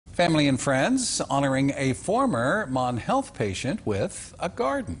Family and friends honoring a former Mon Health patient with a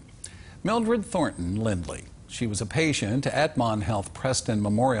garden. Mildred Thornton Lindley. She was a patient at Mon Health Preston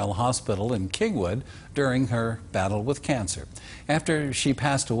Memorial Hospital in Kingwood during her battle with cancer. After she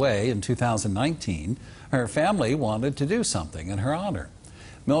passed away in 2019, her family wanted to do something in her honor.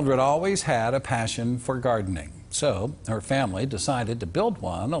 Mildred always had a passion for gardening, so her family decided to build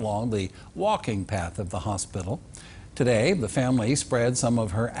one along the walking path of the hospital. Today, the family spread some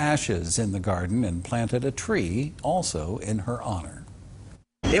of her ashes in the garden and planted a tree also in her honor.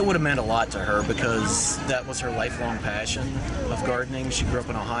 It would have meant a lot to her because that was her lifelong passion of gardening. She grew up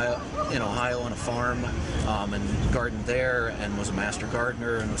in Ohio on a farm and gardened there and was a master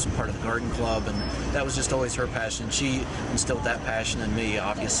gardener and was part of the garden club, and that was just always her passion. She instilled that passion in me,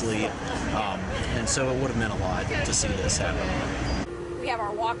 obviously, and so it would have meant a lot to see this happen. We have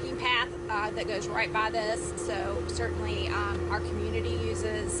our walking path that goes right by this, so certainly our community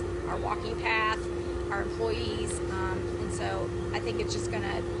uses our walking path, our employees, and so I think it's just going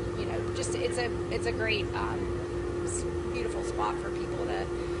to, it's a great, beautiful spot for people to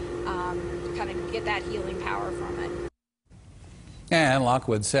kind of get that healing power from it. And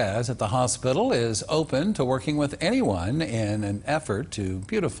Lockwood says that the hospital is open to working with anyone in an effort to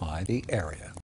beautify the area.